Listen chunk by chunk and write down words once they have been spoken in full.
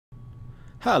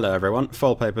Hello everyone,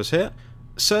 Papers here.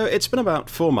 So it's been about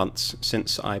 4 months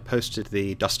since I posted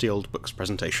the Dusty Old Books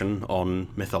presentation on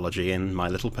mythology in My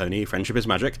Little Pony, Friendship is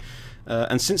Magic,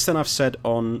 and since then I've said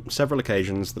on several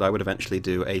occasions that I would eventually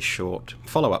do a short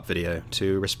follow-up video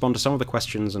to respond to some of the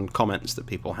questions and comments that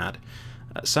people had.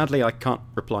 Sadly, I can't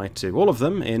reply to all of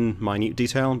them in minute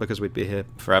detail because we'd be here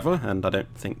forever, and I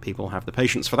don't think people have the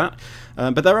patience for that.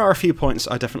 But there are a few points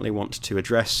I definitely want to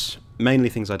address, mainly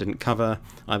things I didn't cover,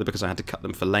 either because I had to cut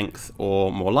them for length, or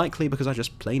more likely because I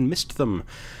just plain missed them.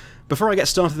 Before I get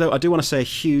started though, I do want to say a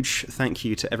huge thank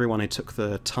you to everyone who took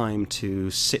the time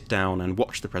to sit down and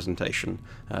watch the presentation,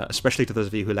 especially to those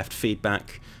of you who left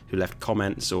feedback, who left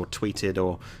comments or tweeted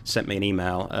or sent me an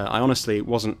email. I honestly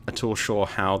wasn't at all sure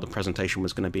how the presentation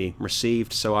was going to be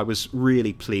received, so I was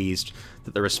really pleased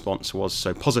that the response was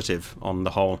so positive on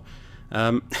the whole.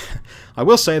 I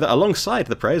will say that alongside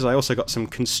the praise I also got some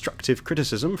constructive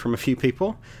criticism from a few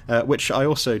people, which I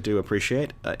also do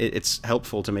appreciate. It's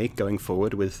helpful to me going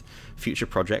forward with future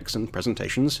projects and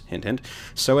presentations, hint hint.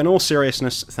 So in all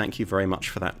seriousness, thank you very much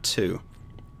for that too.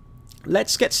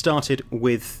 Let's get started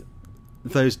with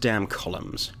those damn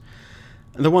columns.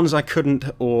 The ones I couldn't,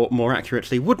 or more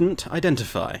accurately wouldn't,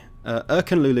 identify.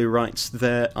 Lulu writes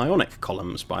they're Ionic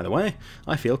columns, by the way.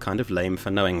 I feel kind of lame for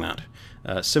knowing that.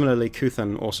 Similarly,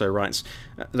 Kuthan also writes,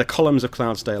 the columns of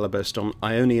Cloudsdale are based on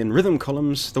Ionian rhythm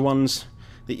columns, the ones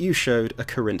that you showed a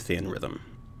Corinthian rhythm.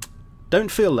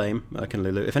 Don't feel lame,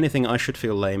 Lulu. If anything, I should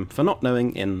feel lame for not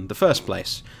knowing in the first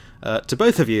place. To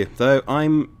both of you, though,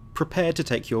 I'm prepared to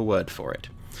take your word for it.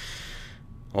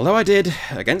 Although I did,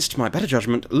 against my better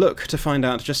judgment, look to find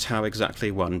out just how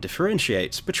exactly one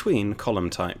differentiates between column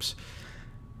types.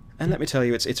 And let me tell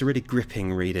you, it's a really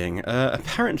gripping reading.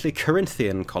 Apparently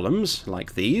Corinthian columns,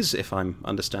 like these, if I'm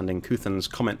understanding Kuthan's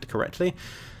comment correctly,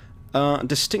 are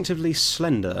distinctively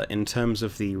slender in terms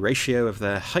of the ratio of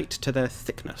their height to their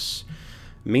thickness.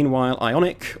 Meanwhile,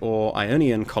 Ionic or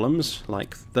Ionian columns,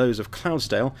 like those of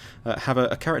Cloudsdale, have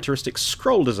a characteristic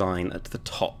scroll design at the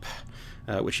top,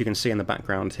 which you can see in the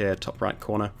background here, top right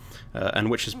corner, and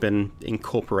which has been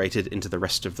incorporated into the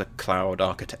rest of the cloud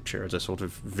architecture as a sort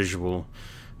of visual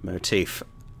motif.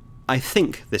 I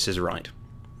think this is right.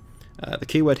 The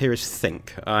keyword here is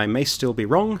think. I may still be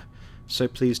wrong, so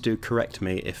please do correct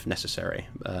me if necessary.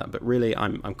 But really,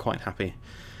 I'm quite happy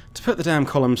to put the damn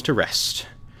columns to rest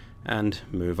and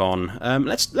move on.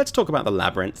 Let's talk about the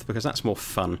labyrinth, because that's more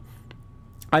fun.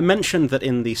 I mentioned that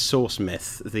in the source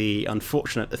myth, the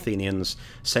unfortunate Athenians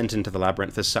sent into the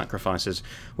labyrinth as sacrifices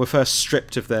were first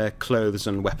stripped of their clothes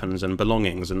and weapons and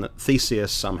belongings, and that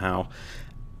Theseus somehow,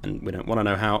 and we don't want to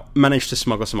know how, managed to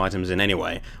smuggle some items in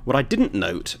anyway. What I didn't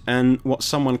note, and what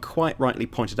someone quite rightly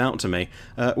pointed out to me,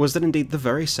 was that indeed the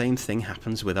very same thing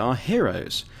happens with our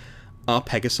heroes. Our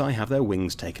Pegasi have their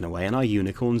wings taken away, and our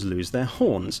unicorns lose their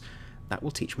horns. That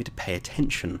will teach me to pay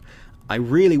attention. I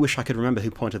really wish I could remember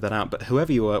who pointed that out, but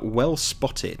whoever you are, well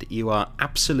spotted. You are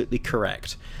absolutely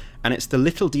correct. And it's the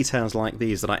little details like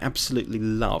these that I absolutely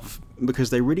love, because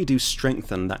they really do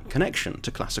strengthen that connection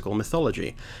to classical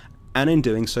mythology, and in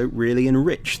doing so really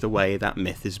enrich the way that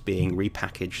myth is being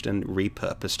repackaged and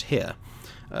repurposed here.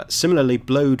 Similarly,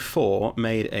 Blode4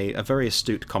 made a very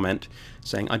astute comment,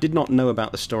 saying, I did not know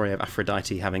about the story of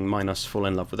Aphrodite having Minos fall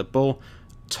in love with a bull.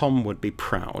 Tom would be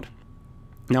proud.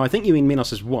 Now, I think you mean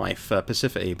Minos' wife,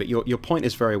 Pasiphae, but your point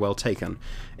is very well taken.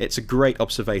 It's a great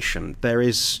observation. There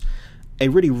is a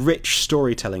really rich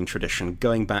storytelling tradition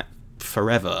going back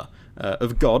forever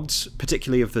of gods,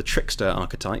 particularly of the trickster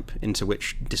archetype, into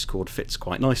which Discord fits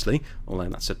quite nicely, although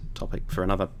that's a topic for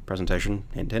another presentation,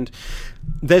 hint hint.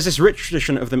 There's this rich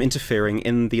tradition of them interfering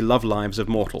in the love lives of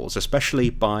mortals, especially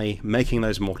by making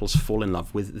those mortals fall in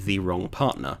love with the wrong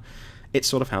partner. It's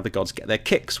sort of how the gods get their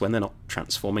kicks when they're not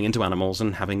transforming into animals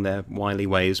and having their wily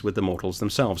ways with the mortals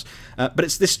themselves. But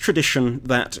it's this tradition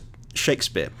that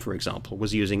Shakespeare, for example,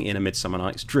 was using in A Midsummer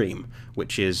Night's Dream,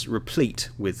 which is replete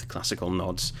with classical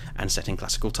nods and set in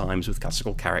classical times with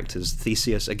classical characters.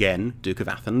 Theseus, again, Duke of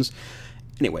Athens.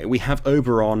 Anyway, we have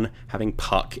Oberon having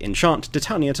Puck enchant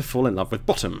Titania to fall in love with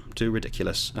Bottom, to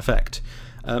ridiculous effect.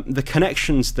 The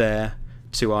connections there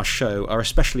to our show are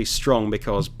especially strong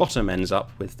because Bottom ends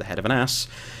up with the head of an ass,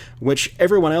 which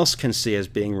everyone else can see as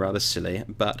being rather silly,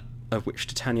 but of which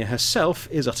Titania herself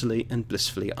is utterly and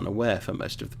blissfully unaware for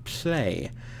most of the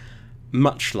play.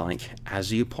 Much like,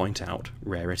 as you point out,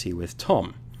 Rarity with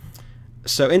Tom.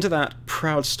 So into that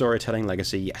proud storytelling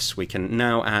legacy, yes, we can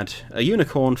now add a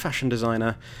unicorn fashion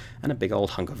designer and a big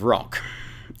old hunk of rock.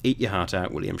 Eat your heart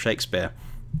out, William Shakespeare.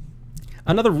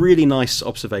 Another really nice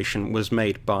observation was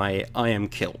made by I Am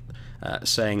Kilt,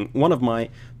 saying, one of my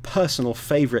personal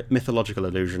favourite mythological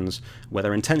allusions,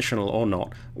 whether intentional or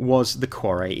not, was the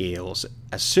quarry eels.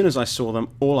 As soon as I saw them,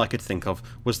 all I could think of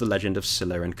was the legend of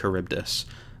Scylla and Charybdis.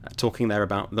 Talking there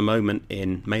about the moment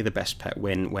in May the Best Pet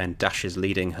Win when Dash is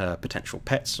leading her potential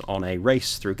pets on a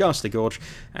race through Ghastly Gorge,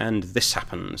 and this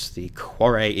happens, the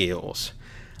quarry eels.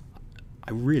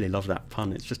 I really love that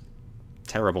pun, it's just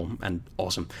terrible and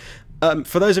awesome.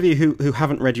 For those of you who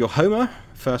haven't read your Homer,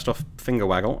 first off, finger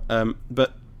waggle,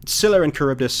 but Scylla and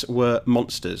Charybdis were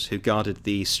monsters who guarded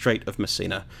the Strait of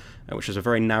Messina, which is a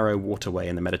very narrow waterway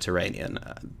in the Mediterranean.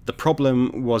 The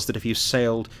problem was that if you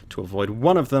sailed to avoid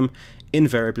one of them,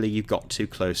 invariably you got too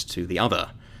close to the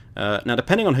other. Now,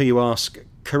 depending on who you ask,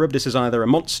 Charybdis is either a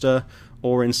monster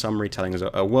or in some retellings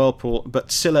a whirlpool,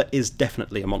 but Scylla is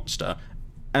definitely a monster,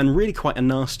 and really quite a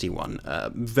nasty one,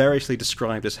 variously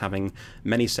described as having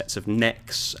many sets of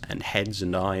necks and heads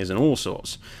and eyes and all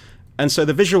sorts. And so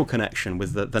the visual connection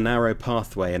with the narrow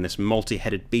pathway and this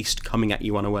multi-headed beast coming at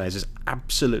you unawares is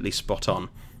absolutely spot on.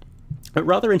 But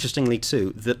rather interestingly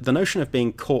too, the notion of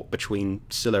being caught between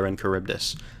Scylla and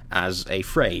Charybdis as a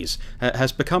phrase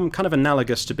has become kind of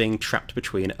analogous to being trapped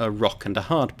between a rock and a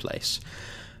hard place,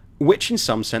 which in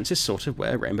some sense is sort of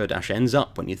where Rainbow Dash ends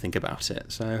up when you think about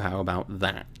it. So how about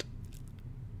that?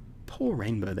 Poor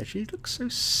Rainbow there, she looks so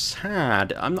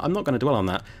sad. I'm not going to dwell on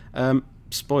that.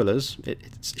 Spoilers,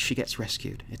 she gets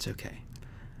rescued, it's okay.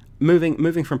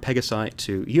 Moving from Pegasi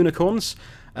to unicorns,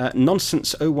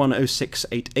 Nonsense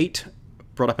 010688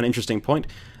 brought up an interesting point.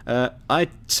 I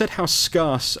said how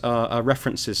scarce are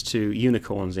references to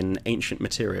unicorns in ancient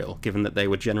material, given that they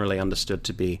were generally understood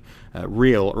to be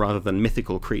real rather than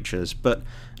mythical creatures, but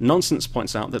Nonsense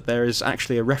points out that there is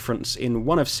actually a reference in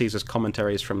one of Caesar's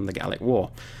commentaries from the Gallic War.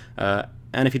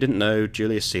 And if you didn't know,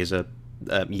 Julius Caesar,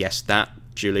 yes, that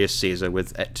Julius Caesar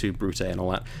with Et tu, Brute and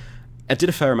all that, did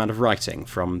a fair amount of writing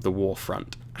from the war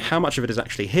front. How much of it is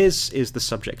actually his is the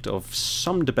subject of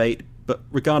some debate, but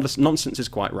regardless, Nonsense is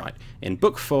quite right. In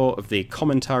Book 4 of the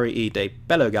Commentarii de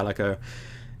Bello Gallico,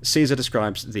 Caesar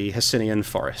describes the Hessinian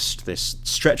forest, this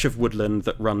stretch of woodland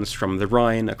that runs from the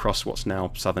Rhine across what's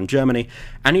now southern Germany,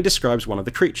 and he describes one of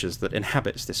the creatures that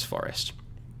inhabits this forest,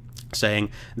 saying,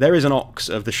 "There is an ox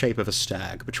of the shape of a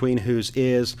stag, between whose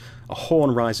ears a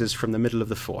horn rises from the middle of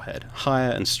the forehead,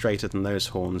 higher and straighter than those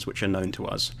horns which are known to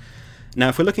us." Now,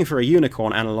 if we're looking for a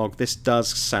unicorn analogue, this does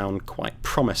sound quite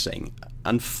promising.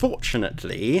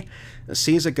 Unfortunately,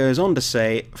 Caesar goes on to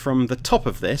say, from the top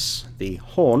of this, the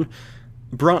horn,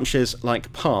 branches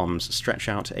like palms stretch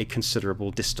out a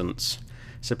considerable distance.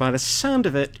 So by the sound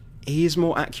of it, he's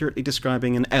more accurately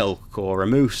describing an elk, or a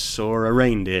moose, or a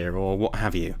reindeer, or what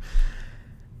have you.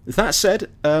 That said,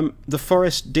 the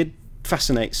forest did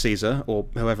fascinate Caesar, or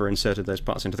whoever inserted those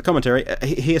parts into the commentary.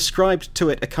 He ascribed to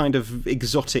it a kind of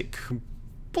exotic,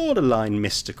 borderline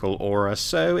mystical aura,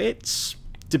 so it's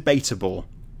debatable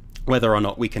whether or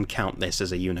not we can count this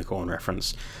as a unicorn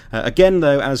reference. Again,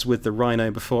 though, as with the rhino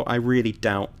before, I really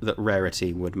doubt that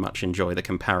Rarity would much enjoy the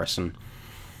comparison.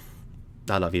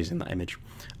 I love using that image.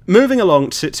 Moving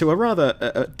along to a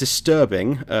rather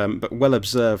disturbing but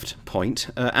well-observed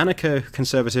point,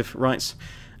 Anarcho-Conservative writes,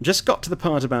 "Just got to the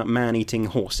part about man-eating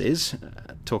horses,"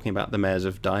 talking about the mares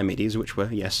of Diomedes, which were,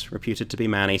 yes, reputed to be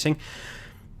man-eating.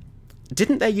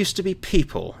 "Didn't there used to be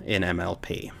people in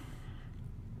MLP?"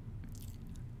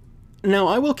 Now,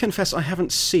 I will confess I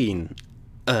haven't seen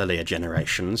earlier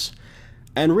generations,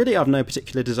 and really I've no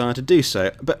particular desire to do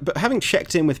so, but having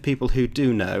checked in with people who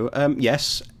do know,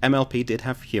 yes, MLP did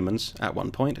have humans at one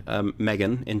point,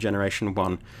 Megan in Generation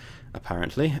 1,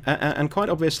 apparently, and quite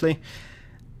obviously,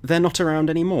 they're not around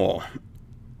anymore.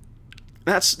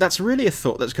 That's really a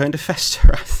thought that's going to fester,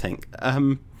 I think.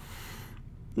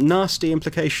 Nasty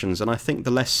implications, and I think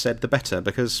the less said the better,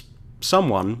 because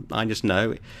someone, I just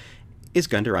know, is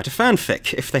going to write a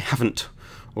fanfic, if they haven't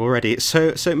already.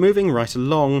 So moving right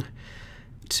along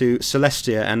to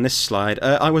Celestia and this slide,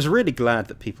 I was really glad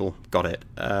that people got it.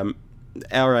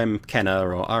 R.M.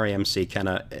 Kenner, or R.E.M.C.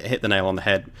 Kenner, hit the nail on the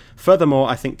head. Furthermore,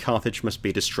 I think Carthage must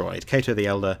be destroyed. Cato the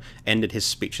Elder ended his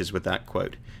speeches with that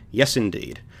quote. Yes,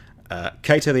 indeed.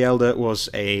 Cato the Elder was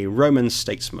a Roman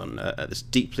statesman, this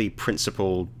deeply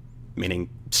principled, meaning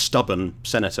stubborn,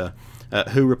 senator,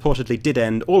 who reportedly did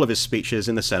end all of his speeches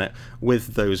in the Senate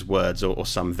with those words or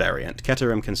some variant.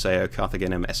 Ceterum conseo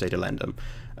Carthaginem esse delendum.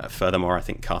 Furthermore, I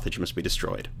think Carthage must be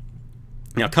destroyed.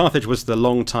 Now, Carthage was the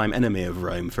long-time enemy of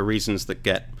Rome for reasons that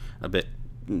get a bit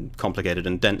complicated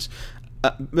and dense.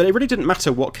 But it really didn't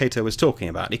matter what Cato was talking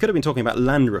about. He could have been talking about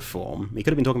land reform, he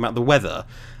could have been talking about the weather,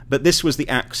 but this was the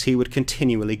axe he would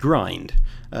continually grind.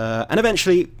 And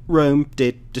eventually, Rome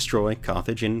did destroy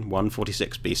Carthage in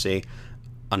 146 BC,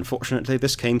 Unfortunately,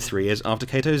 this came 3 years after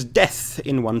Cato's death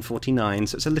in 149,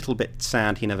 so it's a little bit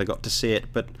sad he never got to see it,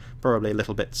 but probably a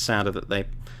little bit sadder that they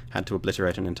had to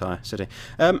obliterate an entire city.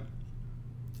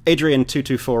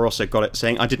 Adrian224 also got it,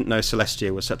 saying, I didn't know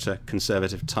Celestia was such a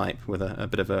conservative type, with a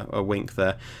bit of a wink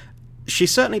there. She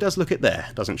certainly does look it there,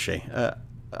 doesn't she?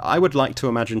 I would like to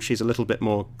imagine she's a little bit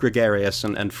more gregarious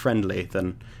and friendly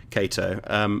than Cato.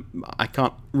 I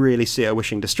can't really see her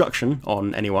wishing destruction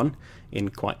on anyone in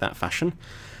quite that fashion.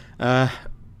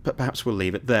 But perhaps we'll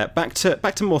leave it there. Back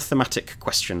to more thematic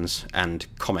questions and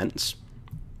comments.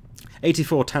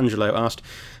 84 Tangelo asked,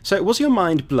 so was your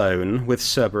mind blown with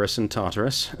Cerberus and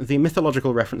Tartarus? The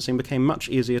mythological referencing became much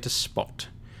easier to spot.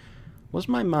 Was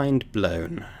my mind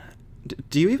blown?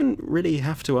 Do you even really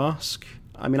have to ask?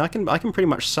 I mean, I can pretty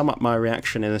much sum up my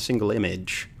reaction in a single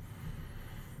image.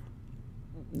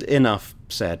 Enough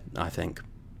said, I think.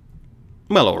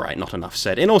 Well, alright, not enough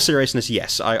said. In all seriousness,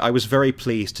 yes, I was very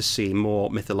pleased to see more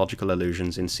mythological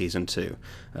allusions in Season 2,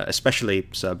 especially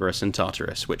Cerberus and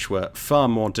Tartarus, which were far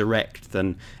more direct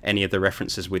than any of the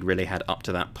references we'd really had up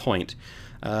to that point.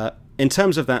 In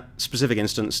terms of that specific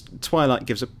instance, Twilight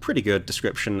gives a pretty good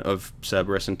description of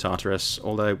Cerberus and Tartarus,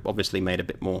 although obviously made a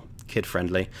bit more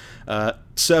kid-friendly.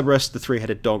 Cerberus, the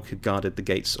three-headed dog who guarded the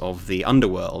gates of the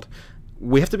underworld.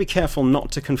 We have to be careful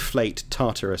not to conflate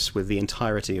Tartarus with the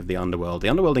entirety of the underworld. The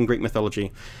underworld in Greek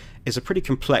mythology is a pretty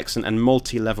complex and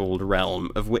multi-leveled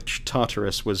realm, of which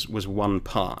Tartarus was one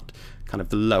part, kind of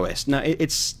the lowest. Now,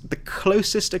 it's the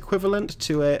closest equivalent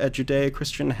to a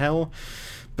Judeo-Christian hell,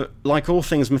 but like all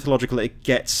things mythological, it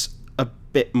gets a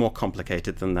bit more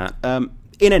complicated than that.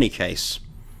 In any case,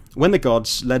 when the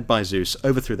gods, led by Zeus,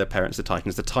 overthrew their parents,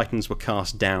 the Titans were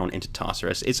cast down into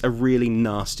Tartarus. It's a really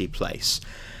nasty place.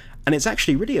 And it's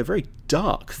actually really a very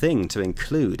dark thing to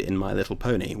include in My Little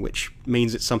Pony, which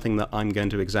means it's something that I'm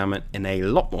going to examine in a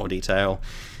lot more detail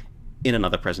in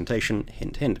another presentation,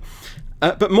 hint hint.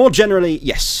 But more generally,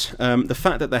 yes, the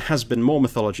fact that there has been more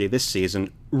mythology this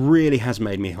season really has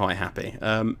made me quite happy.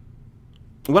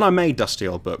 When I made Dusty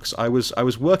Old Books, I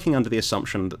was working under the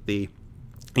assumption that the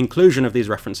inclusion of these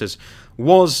references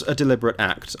was a deliberate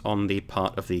act on the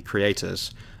part of the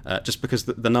creators, just because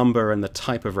the number and the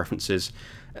type of references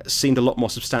seemed a lot more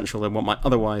substantial than what might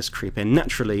otherwise creep in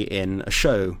naturally in a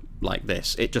show like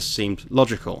this. It just seemed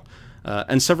logical.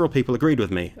 And several people agreed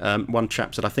with me. One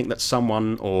chap said, I think that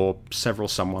someone or several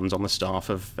someones on the staff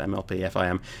of MLP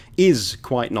FIM is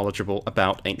quite knowledgeable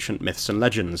about ancient myths and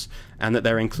legends, and that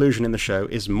their inclusion in the show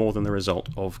is more than the result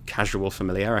of casual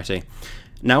familiarity.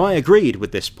 Now, I agreed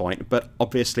with this point, but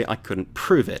obviously I couldn't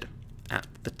prove it at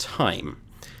the time.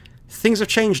 Things have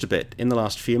changed a bit in the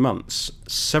last few months.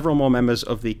 Several more members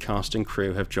of the cast and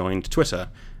crew have joined Twitter,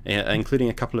 including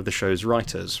a couple of the show's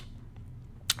writers.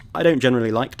 I don't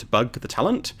generally like to bug the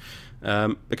talent,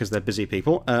 because they're busy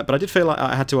people, but I did feel like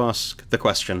I had to ask the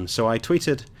question, so I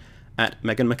tweeted at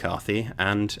Megan McCarthy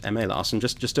and M.A. Larson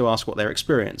just to ask what their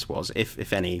experience was,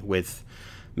 if any, with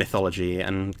mythology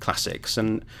and classics,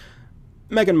 and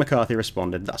Megan McCarthy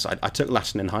responded thus, I took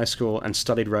Latin in high school and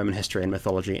studied Roman history and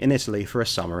mythology in Italy for a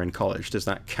summer in college. Does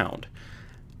that count?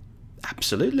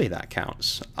 Absolutely that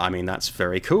counts. I mean, that's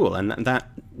very cool, and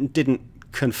that didn't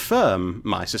confirm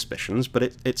my suspicions, but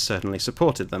it certainly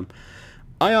supported them.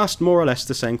 I asked more or less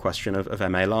the same question of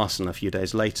M.A. Larson a few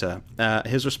days later.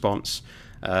 His response,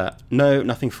 no,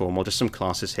 nothing formal, just some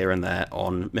classes here and there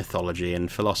on mythology and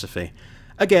philosophy.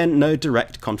 Again, no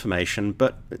direct confirmation,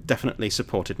 but definitely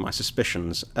supported my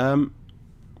suspicions.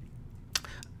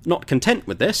 Not content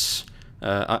with this,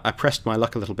 I pressed my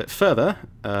luck a little bit further,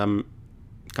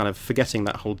 kind of forgetting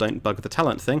that whole don't bug the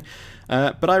talent thing,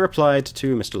 but I replied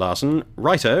to Mr. Larson,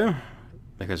 righto,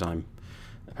 because I'm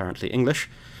apparently English.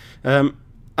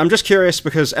 I'm just curious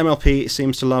because MLP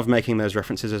seems to love making those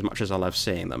references as much as I love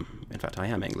seeing them. In fact, I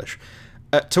am English.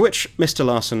 To which Mr.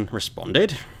 Larson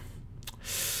responded,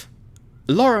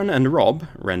 Lauren and Rob,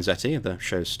 Renzetti, the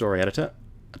show's story editor,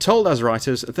 told us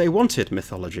writers they wanted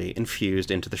mythology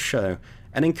infused into the show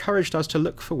and encouraged us to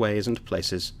look for ways and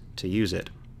places to use it.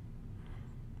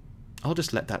 I'll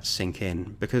just let that sink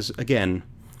in, because, again,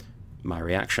 my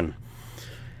reaction.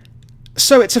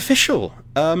 So it's official.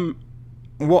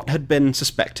 What had been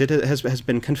suspected has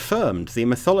been confirmed. The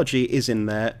mythology is in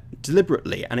there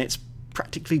deliberately, and it's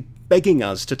practically begging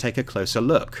us to take a closer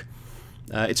look.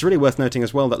 It's really worth noting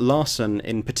as well that Larson,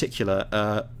 in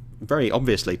particular, very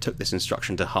obviously took this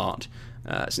instruction to heart,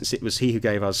 since it was he who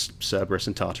gave us Cerberus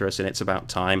and Tartarus in It's About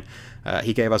Time.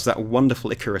 He gave us that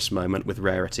wonderful Icarus moment with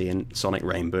Rarity in Sonic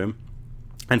Rainboom.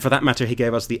 And for that matter, he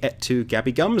gave us the Et tu,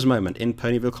 Gabby Gums moment in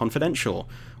Ponyville Confidential,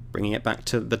 bringing it back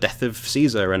to the death of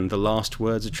Caesar and the last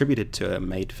words attributed to him,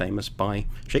 made famous by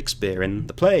Shakespeare in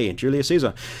the play Julius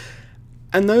Caesar.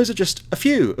 And those are just a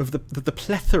few of the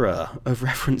plethora of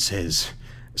references.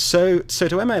 So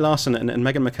to M.A. Larson and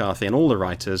Megan McCarthy and all the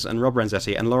writers and Rob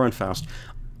Renzetti and Lauren Faust,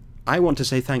 I want to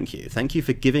say thank you. Thank you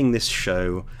for giving this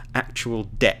show actual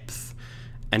depth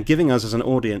and giving us as an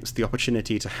audience the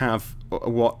opportunity to have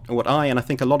what I and I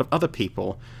think a lot of other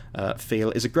people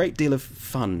feel is a great deal of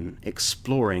fun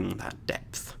exploring that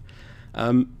depth.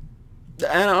 And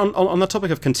on the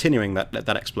topic of continuing that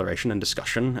exploration and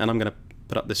discussion, and I'm going to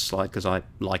put up this slide because I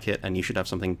like it and you should have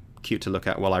something cute to look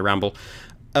at while I ramble.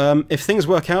 If things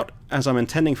work out as I'm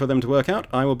intending for them to work out,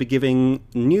 I will be giving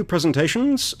new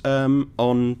presentations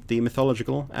on the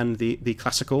mythological and the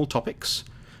classical topics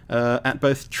at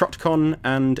both TrotCon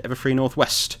and Everfree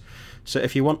Northwest. So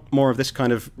if you want more of this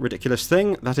kind of ridiculous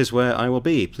thing, that is where I will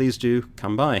be. Please do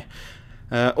come by.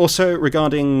 Also,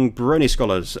 regarding Brony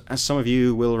Scholars, as some of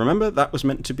you will remember, that was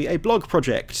meant to be a blog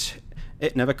project.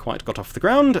 It never quite got off the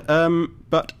ground,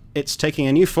 but it's taking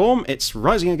a new form. It's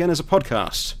rising again as a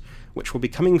podcast, which will be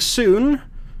coming soon,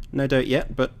 no date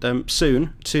yet, but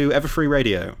soon, to Everfree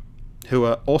Radio, who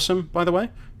are awesome, by the way.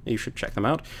 You should check them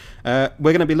out. We're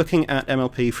going to be looking at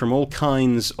MLP from all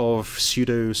kinds of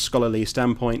pseudo-scholarly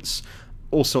standpoints,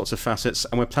 all sorts of facets,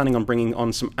 and we're planning on bringing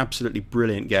on some absolutely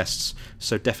brilliant guests,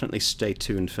 so definitely stay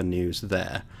tuned for news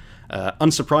there.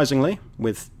 Unsurprisingly,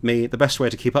 with me, the best way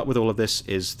to keep up with all of this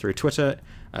is through Twitter.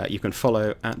 You can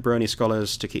follow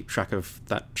 @BronyScholars to keep track of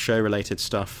that show-related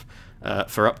stuff.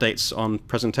 For updates on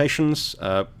presentations,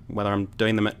 whether I'm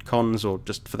doing them at cons or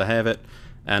just for the heck of it,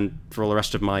 and for all the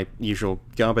rest of my usual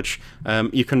garbage,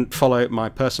 you can follow my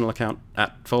personal account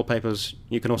 @FoldPapers.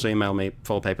 You can also email me,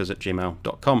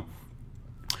 foldpapers@gmail.com.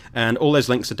 And all those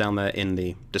links are down there in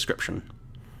the description.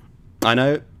 I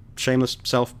know, shameless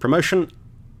self-promotion,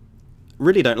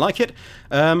 really don't like it,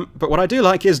 but what I do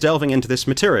like is delving into this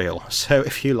material, so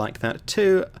if you like that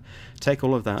too, take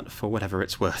all of that for whatever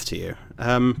it's worth to you.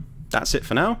 That's it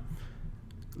for now.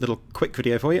 Little quick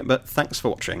video for you, but thanks for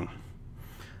watching.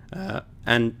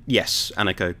 And yes,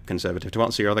 anarcho-conservative, to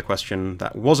answer your other question,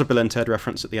 that was a Bill and Ted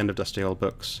reference at the end of Dusty Old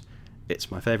Books. It's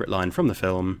my favourite line from the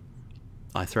film.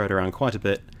 I throw it around quite a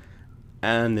bit,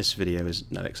 and this video is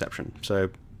no exception. So,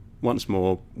 once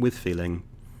more, with feeling,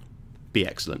 be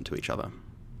excellent to each other.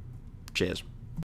 Cheers.